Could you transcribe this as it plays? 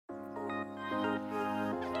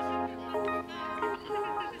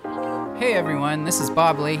Hey everyone, this is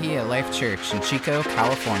Bob Leahy at Life Church in Chico,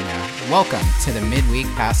 California. Welcome to the Midweek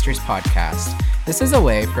Pastors Podcast. This is a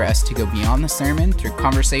way for us to go beyond the sermon through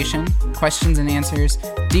conversation, questions and answers,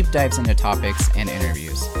 deep dives into topics, and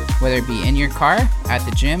interviews. Whether it be in your car, at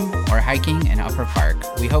the gym, or hiking in Upper Park,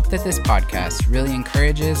 we hope that this podcast really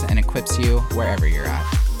encourages and equips you wherever you're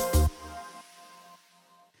at.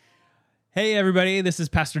 Hey everybody, this is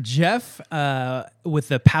Pastor Jeff with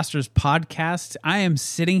the Pastors Podcast. I am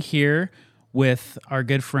sitting here with our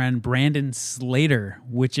good friend Brandon Slater,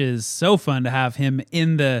 which is so fun to have him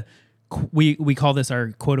in the, we call this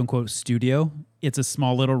our quote-unquote studio. It's a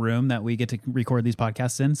small little room that we get to record these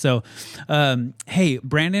podcasts in. So, hey,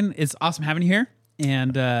 Brandon, it's awesome having you here.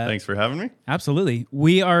 And thanks for having me. Absolutely.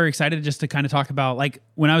 We are excited just to kind of talk about, like,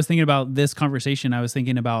 when I was thinking about this conversation, I was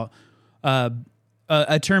thinking about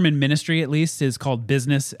a term in ministry, at least, is called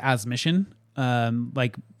business as mission.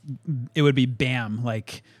 Like it would be BAM,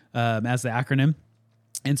 like as the acronym.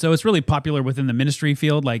 And so it's really popular within the ministry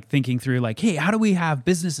field, like thinking through like, hey, how do we have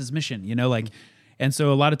business as mission? You know, like, and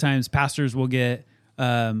so a lot of times pastors will get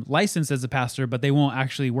licensed as a pastor, but they won't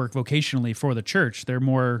actually work vocationally for the church. They're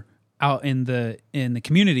more out in the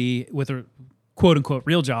community with a quote unquote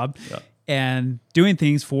real job and doing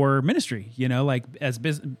things for ministry, you know, like as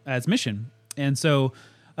mission. And so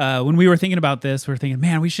when we were thinking about this, we were thinking,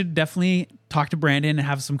 man, we should definitely talk to Brandon and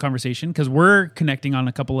have some conversation because we're connecting on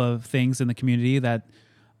a couple of things in the community that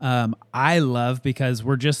I love because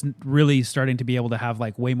we're just really starting to be able to have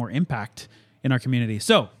like way more impact in our community.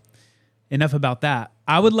 So enough about that.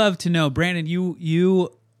 I would love to know, Brandon,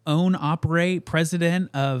 you own, operate,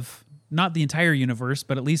 president of not the entire universe,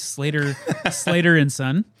 but at least Slater and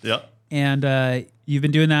Son. Yeah. And you've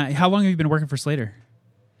been doing that. How long have you been working for Slater?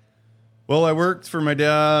 Well, I worked for my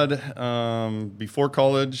dad before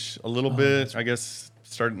college a little bit. I guess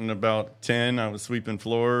starting about 10, I was sweeping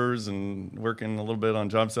floors and working a little bit on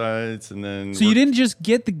job sites. And then So you didn't just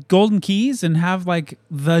get the golden keys and have like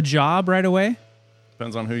the job right away?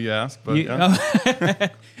 Depends on who you ask. But you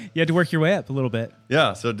had to work your way up a little bit.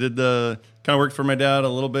 Yeah, so kind of worked for my dad a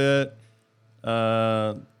little bit.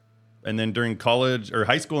 And then during college or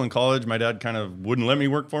high school and college, my dad kind of wouldn't let me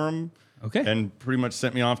work for him. Okay. And pretty much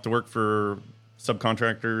sent me off to work for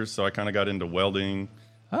subcontractors. So I kind of got into welding,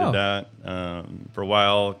 did that for a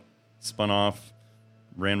while, spun off,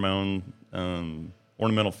 ran my own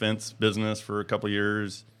ornamental fence business for a couple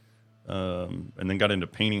years, and then got into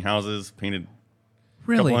painting houses, painted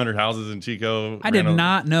a couple hundred houses in Chico. I did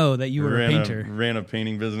not know that you were a painter. Ran a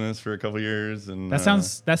painting business for a couple years, and that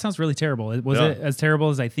sounds really terrible. Was it as terrible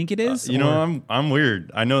as I think it is? You know, I'm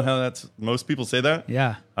weird. I know how most people say that.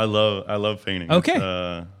 Yeah, I love painting. Okay,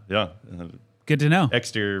 yeah, good to know.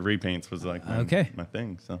 Exterior repaints was like my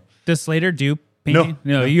thing. So does Slater do painting?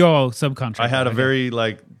 No, you all subcontract. I had a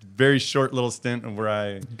very short little stint of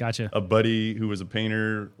where a buddy who was a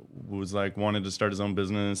painter was like wanted to start his own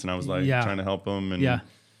business, and I was like trying to help him. And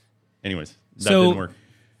anyways, that didn't work.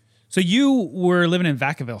 So you were living in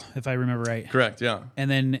Vacaville, if I remember right. Correct. Yeah.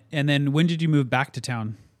 And then when did you move back to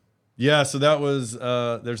town? Yeah. So that was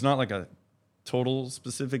there's not like a total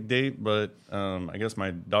specific date, but I guess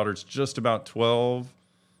my daughter's just about 12.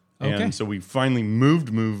 Okay. And so we finally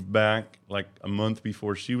moved back like a month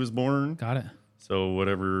before she was born. Got it. So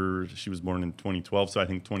whatever, she was born in 2012, so I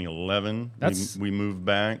think 2011 we moved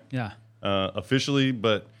back officially.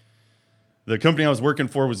 But the company I was working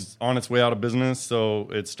for was on its way out of business, so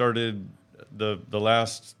it started the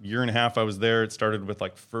last year and a half I was there. It started with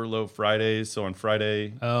like furlough Fridays, so on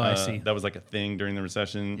Friday, I see, that was like a thing during the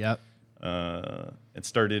recession. Yep. It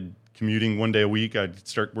started commuting one day a week. I'd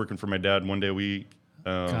start working for my dad one day a week.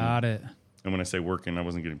 Got it. And when I say working, I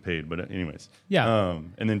wasn't getting paid, but anyways. Yeah.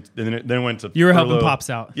 And then it went to You were furlough. helping Pops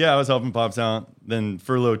out. Yeah, I was helping Pops out. Then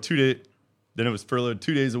furlough 2 days. Then it was furloughed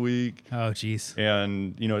 2 days a week. Oh, geez.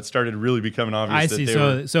 And it started really becoming obvious. I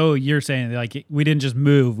see. So you're saying like we didn't just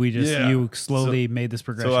move. We just you slowly made this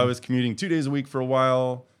progression. So I was commuting 2 days a week for a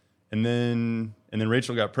while, and then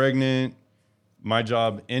Rachel got pregnant. My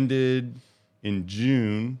job ended in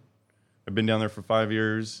June. I've been down there for 5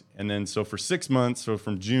 years, and then so for 6 months, so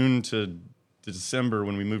from June to December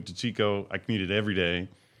when we moved to Chico, I commuted every day.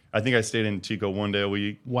 I think I stayed in Chico 1 day a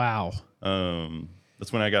week. Wow.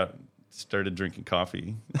 That's when I started drinking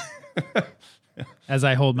coffee. As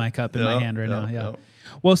I hold my cup in my hand right now. Yeah.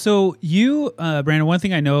 Well, so you, Brandon, one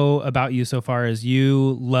thing I know about you so far is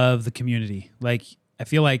you love the community. Like, I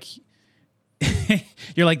feel like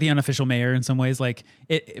you're like the unofficial mayor in some ways. Like,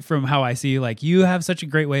 from how I see you, like you have such a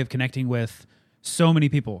great way of connecting with so many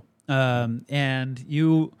people. And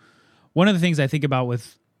you, one of the things I think about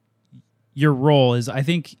with your role is I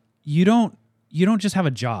think you don't just have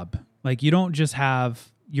a job. Like, you don't just have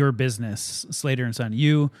your business, Slater and Son.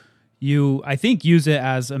 You, I think, use it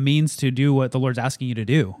as a means to do what the Lord's asking you to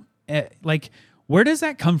do. Like, where does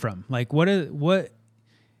that come from? Like, what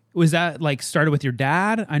was that, like, started with your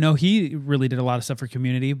dad? I know he really did a lot of stuff for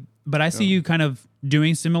community, but I see you kind of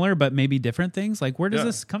doing similar, but maybe different things. Like, where does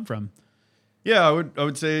this come from? Yeah, I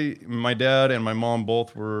would say my dad and my mom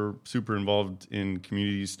both were super involved in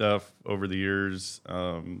community stuff over the years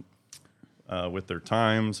with their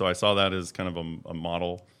time. So I saw that as kind of a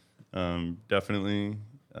model. Definitely.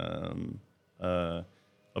 A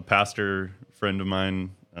pastor friend of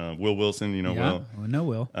mine, Will Wilson, Will. I know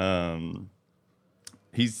Will.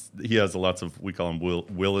 He has lots of, we call them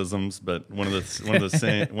Willisms, but one of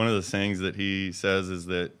the sayings that he says is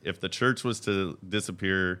that if the church was to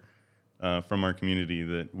disappear from our community,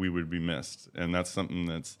 that we would be missed, and that's something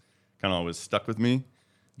that's kind of always stuck with me.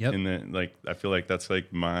 Yep. And that, like, I feel like that's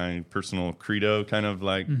like my personal credo, kind of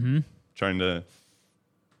like trying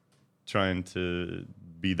to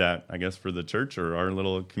be that, I guess, for the church or our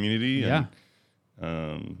little community. Yeah.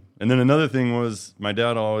 And then another thing was my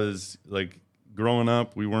dad always, like, growing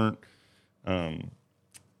up, we weren't, our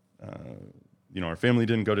family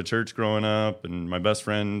didn't go to church growing up, and my best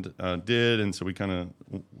friend did, and so we kind of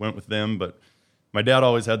went with them. But my dad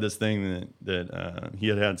always had this thing that he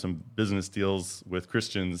had some business deals with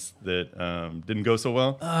Christians that didn't go so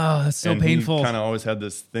well. Oh, that's so and painful. He kind of always had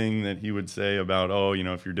this thing that he would say about,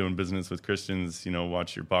 if you're doing business with Christians,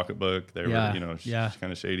 watch your pocketbook. They were,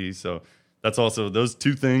 kind of shady. So that's also those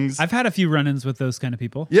two things. I've had a few run-ins with those kind of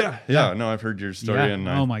people. Yeah. No, I've heard your story, and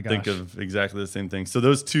I think of exactly the same thing. So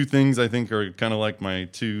those two things, I think, are kind of like my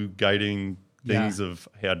two guiding things of,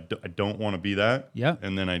 hey, I don't want to be that,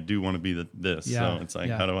 and then I do want to be this. So it's like,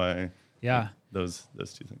 how do I? Yeah, those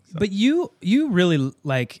two things. So. But you really,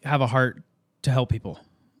 like, have a heart to help people.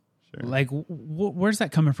 Sure. Like, where's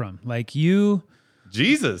that coming from? Like, you,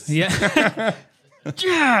 Jesus. Yeah.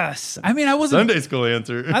 Yes. I mean, I wasn't Sunday school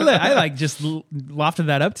answer. I just lofted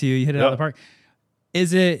that up to you. You hit it out of the park.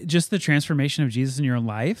 Is it just the transformation of Jesus in your own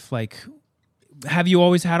life? Like, have you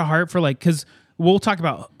always had a heart for, like, because we'll talk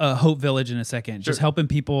about Hope Village in a second, just helping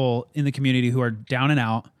people in the community who are down and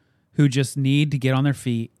out, who just need to get on their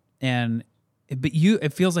feet. But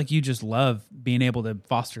it feels like you just love being able to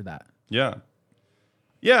foster that. Yeah.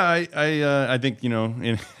 Yeah, I think,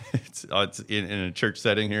 it's in a church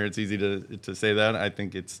setting here, it's easy to say that. I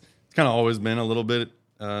think it's kind of always been a little bit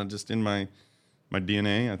just in my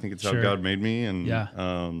DNA. I think it's how God made me, and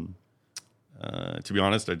to be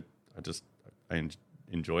honest, I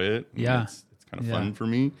enjoy it. Yeah, it's kind of fun for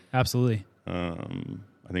me. Absolutely. I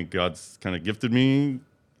think God's kind of gifted me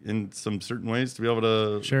in some certain ways to be able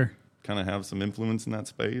to kind of have some influence in that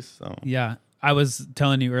space. So yeah, I was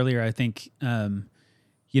telling you earlier, I think.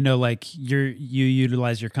 Like you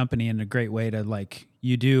utilize your company in a great way to, like,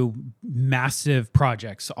 you do massive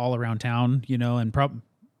projects all around town, and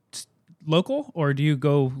local, or do you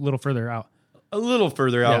go a little further out? A little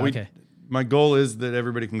further out. Yeah, okay. My goal is that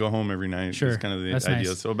everybody can go home every night. Sure. That's kind of the That's idea.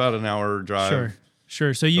 nice. So about an hour drive.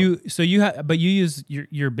 Sure. So you use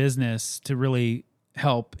your business to really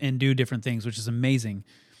help and do different things, which is amazing.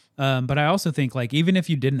 But I also think, like, even if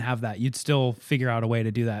you didn't have that, you'd still figure out a way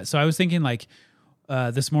to do that. So I was thinking, like,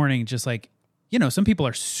 this morning, just like, some people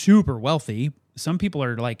are super wealthy. Some people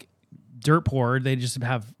are, like, dirt poor. They just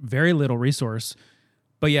have very little resource.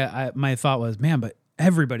 But my thought was, man, but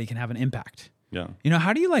everybody can have an impact. Yeah.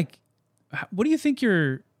 How do you, like, what do you think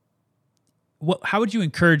how would you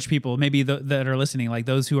encourage people, maybe that are listening, like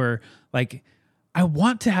those who are like, I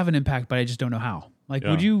want to have an impact, but I just don't know how? Like,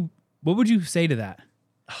 what would you say to that?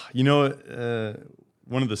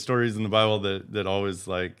 One of the stories in the Bible that always,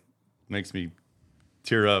 like, makes me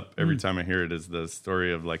tear up every time I hear it is the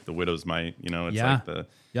story of, like, the widow's mite. It's like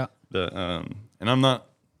and I'm not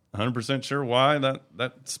 100% sure why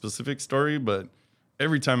that specific story, but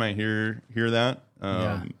every time I hear that,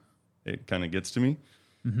 it kind of gets to me.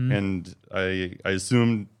 Mm-hmm. And I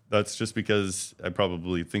assume that's just because I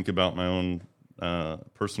probably think about my own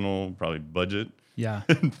personal probably budget. Yeah.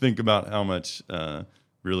 And think about how much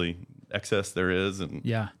really excess there is, and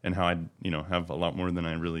how I have a lot more than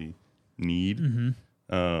I really need. Mm-hmm.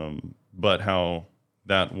 But how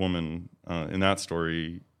that woman in that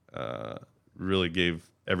story really gave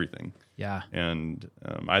everything. Yeah. And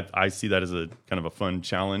I see that as a kind of a fun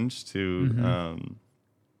challenge to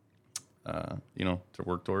to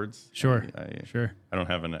work towards. Sure. I don't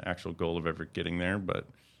have an actual goal of ever getting there, but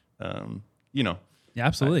yeah,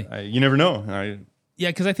 absolutely. You never know.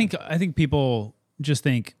 Because I think people just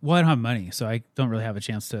think, well, I don't have money, so I don't really have a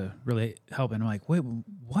chance to really help. And I'm like, wait,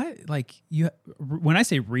 what? Like when I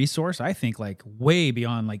say resource, I think like way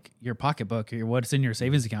beyond like your pocketbook or what's in your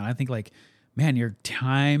savings account. I think like, man, your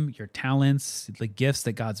time, your talents, the gifts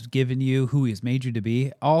that God's given you, who He's made you to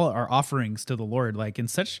be, all are offerings to the Lord, like in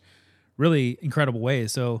such really incredible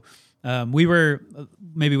ways. So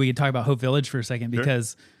maybe we could talk about Hope Village for a second,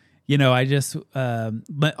 because I just,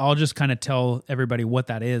 but I'll just kind of tell everybody what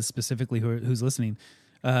that is specifically who's listening.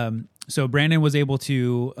 So Brandon was able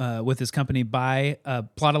to, with his company, buy a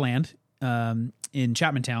plot of land in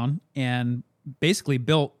Chapmantown and basically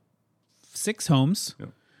built 6 homes.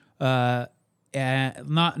 And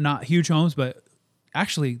not huge homes, but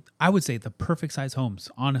actually I would say the perfect size homes,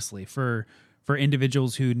 honestly, for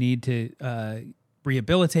individuals who need to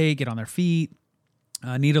rehabilitate, get on their feet,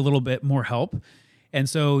 need a little bit more help. And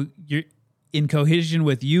so you're in cohesion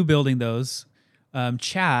with you building those,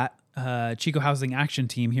 Chico Housing Action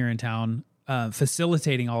Team here in town,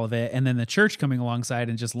 facilitating all of it. And then the church coming alongside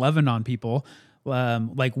and just loving on people.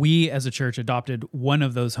 Like we as a church adopted one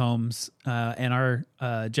of those homes, and our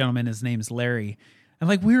gentleman, his name's Larry. And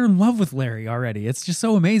like, we're in love with Larry already. It's just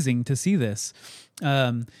so amazing to see this.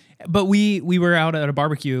 But we were out at a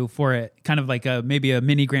barbecue for it, kind of like maybe a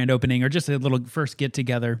mini grand opening or just a little first get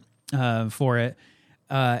together for it.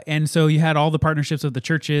 And so you had all the partnerships of the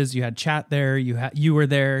churches, you had chat there, you were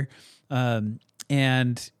there,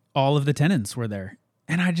 and all of the tenants were there.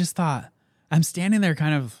 And I just thought, I'm standing there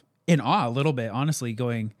kind of in awe a little bit, honestly,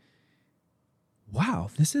 going, wow,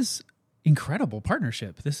 this is incredible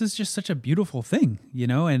partnership. This is just such a beautiful thing,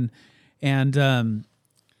 and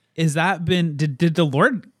is that did the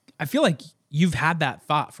Lord, I feel like you've had that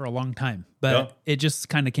thought for a long time, but it just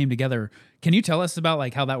kind of came together. Can you tell us about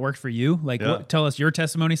like how that worked for you? Like tell us your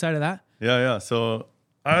testimony side of that. Yeah. So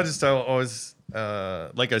I always,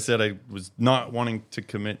 like I said, I was not wanting to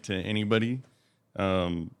commit to anybody.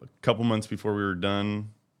 A couple months before we were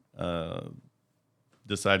done,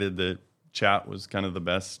 decided that Chat was kind of the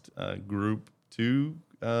best group to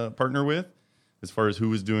partner with as far as who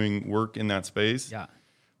was doing work in that space. Yeah.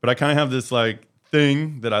 But I kind of have this like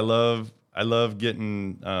thing that I love. I love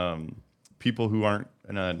getting people who aren't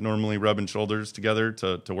normally rubbing shoulders together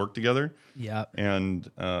to work together. Yeah. And,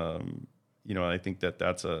 I think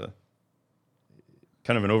that's a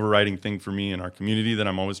kind of an overriding thing for me in our community that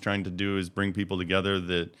I'm always trying to do is bring people together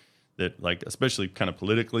that like, especially kind of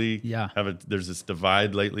politically, there's this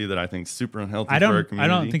divide lately that I think is super unhealthy for our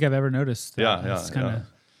community. I don't think I've ever noticed that. Yeah.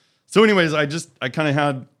 So anyways, I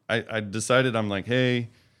decided, I'm like, hey,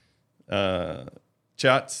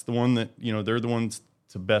 Chat's the one that, they're the ones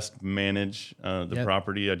to best manage the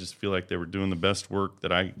property. I just feel like they were doing the best work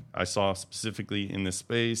that I saw specifically in this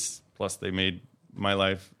space. Plus they made my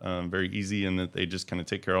life very easy in that they just kind of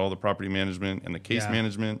take care of all the property management and the case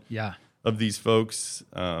management of these folks.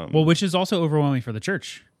 Which is also overwhelming for the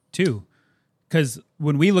church too. Because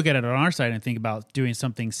when we look at it on our side and think about doing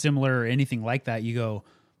something similar or anything like that, you go,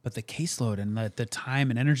 but the caseload and the time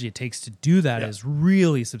and energy it takes to do that is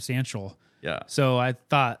really substantial. Yeah. So I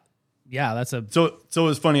thought, that's a... So it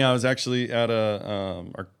was funny. I was actually at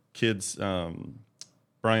our kids,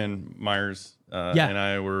 Brian Myers and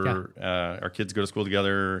I were, our kids go to school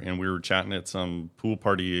together, and we were chatting at some pool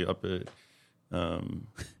party up at,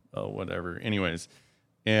 whatever. Anyways,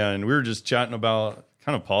 and we were just chatting about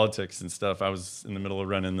kind of politics and stuff. I was in the middle of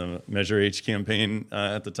running the Measure H campaign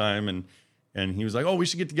at the time, and he was like, "Oh, we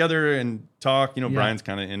should get together and talk." Brian's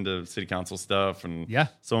kind of into city council stuff, and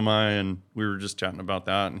so am I. And we were just chatting about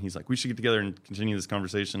that. And he's like, "We should get together and continue this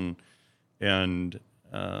conversation." And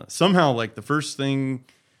somehow, like the first thing,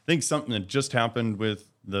 I think something that just happened with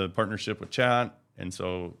the partnership with Chat, and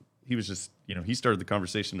so he was just, he started the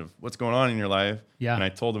conversation of what's going on in your life. Yeah. And I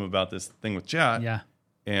told him about this thing with Chat. Yeah.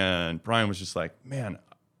 And Brian was just like, "Man,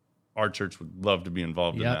 our church would love to be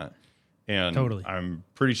involved in that." And totally. I'm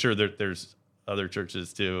pretty sure that there's other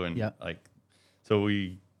churches too. And so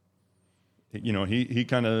we, he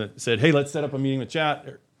kind of said, "Hey, let's set up a meeting with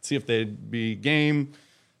Chat, see if they'd be game."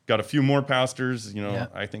 Got a few more pastors,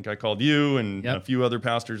 I think I called you and a few other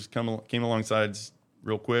pastors came alongside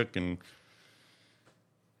real quick, and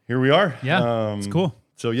here we are. Yeah. It's cool.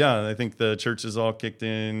 So I think the church is all kicked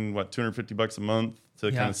in, $250 a month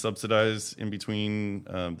to kind of subsidize in between.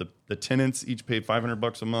 The tenants each pay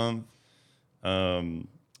 $500 a month. And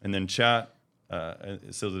then Chat,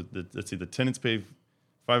 so let's see, the tenants pay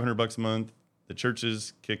 $500 a month. The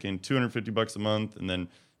churches kick in $250 a month, and then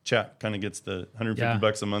Chat kind of gets the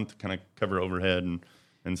 $150 a month to kind of cover overhead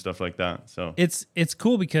and stuff like that. So it's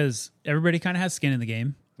cool because everybody kind of has skin in the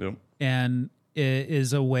game. Yep. And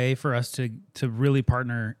is a way for us to really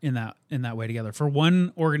partner in that way together. For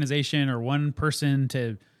one organization or one person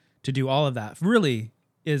to do all of that really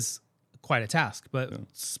is quite a task, but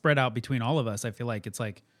spread out between all of us, I feel like it's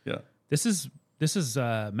like, this is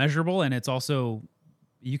measurable, and it's also,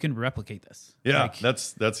 you can replicate this. Yeah, like,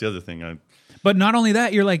 that's the other thing. But not only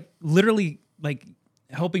that, you're like literally like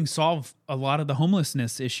helping solve a lot of the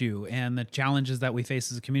homelessness issue and the challenges that we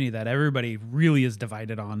face as a community that everybody really is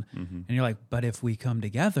divided on. And you're like, but if we come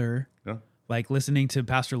together, like listening to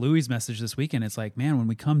Pastor Louie's message this weekend, it's like, man, when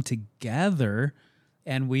we come together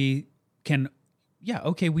and we can,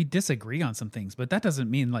 we disagree on some things, but that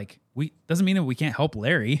doesn't mean doesn't mean that we can't help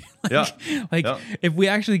Larry. If we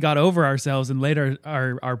actually got over ourselves and laid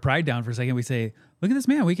our pride down for a second, we say, look at this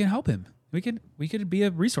man, we can help him. We could be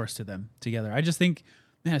a resource to them together. I just think,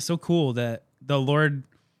 man, it's so cool that the Lord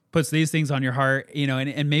puts these things on your heart,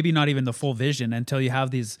 and maybe not even the full vision until you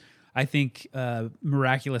have these, I think,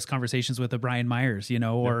 miraculous conversations with a Brian Myers,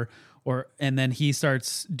 and then he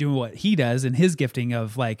starts doing what he does in his gifting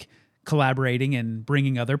of like collaborating and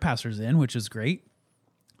bringing other pastors in, which is great.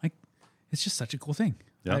 Like, it's just such a cool thing.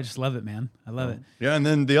 Yeah. I just love it, man. I love it. Yeah. And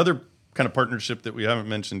then the other kind of partnership that we haven't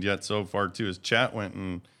mentioned yet so far too is Chat went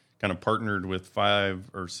and kind of partnered with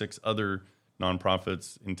 5 or 6 other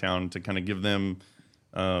nonprofits in town to kind of give them,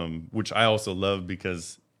 which I also love,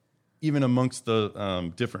 because even amongst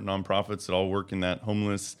the different nonprofits that all work in that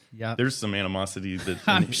homeless, there's some animosity that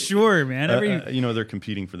I'm sure, man. They're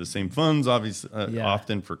competing for the same funds, obviously,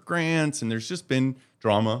 often for grants, and there's just been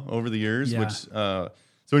drama over the years. Which, so,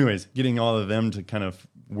 anyways, getting all of them to kind of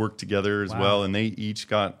work together as well, and they each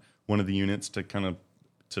got one of the units to kind of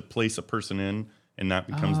to place a person in. And that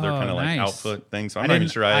becomes their kind of like output thing. So I'm not even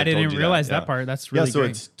sure I didn't realize that part. That's really so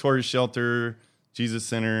great. It's Torres Shelter, Jesus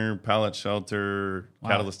Center, Pallet Shelter,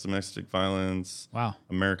 Catalyst Domestic Violence,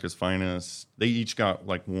 America's Finest. They each got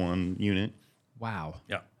like one unit. Wow.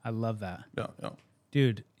 Yeah. I love that. Yeah.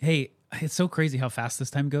 Dude, hey, it's so crazy how fast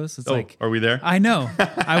this time goes. It's like, are we there? I know.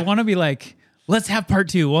 I want to be like, let's have part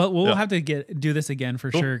 2. We'll have to do this again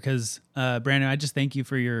for sure. Because Brandon, I just thank you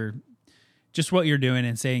for just what you're doing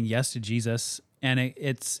and saying yes to Jesus. And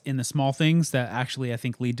it's in the small things that actually, I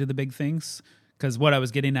think, lead to the big things. Because what I was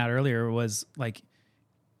getting at earlier was like,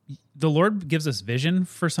 the Lord gives us vision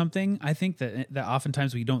for something. I think that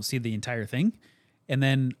oftentimes we don't see the entire thing. And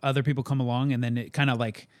then other people come along, and then it kind of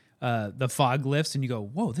like the fog lifts and you go,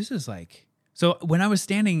 whoa, this is like... So when I was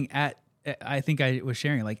standing I think I was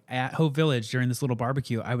sharing, like at Hope Village during this little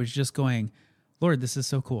barbecue, I was just going, Lord, this is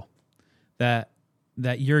so cool that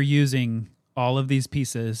you're using all of these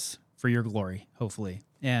pieces for your glory, hopefully.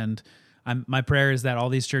 And my prayer is that all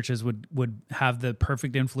these churches would have the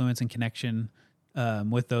perfect influence and connection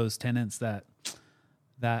with those tenants that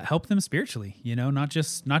help them spiritually, not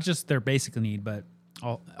just their basic need, but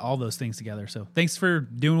all those things together. So thanks for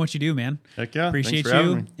doing what you do, man. Heck yeah. Appreciate Thanks for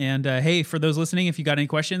having you. me. And hey, for those listening, if you got any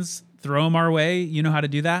questions, throw them our way. You know how to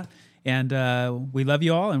do that. And we love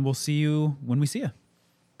you all, and we'll see you when we see you.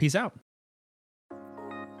 Peace out.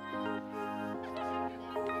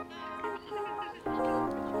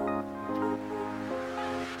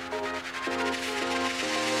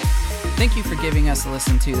 Thank you for giving us a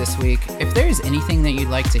listen to this week. If there is anything that you'd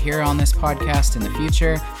like to hear on this podcast in the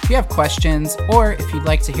future, if you have questions, or if you'd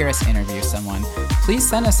like to hear us interview someone, please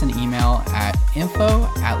send us an email at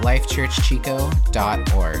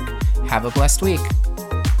info@lifechurchchico.org. Have a blessed week.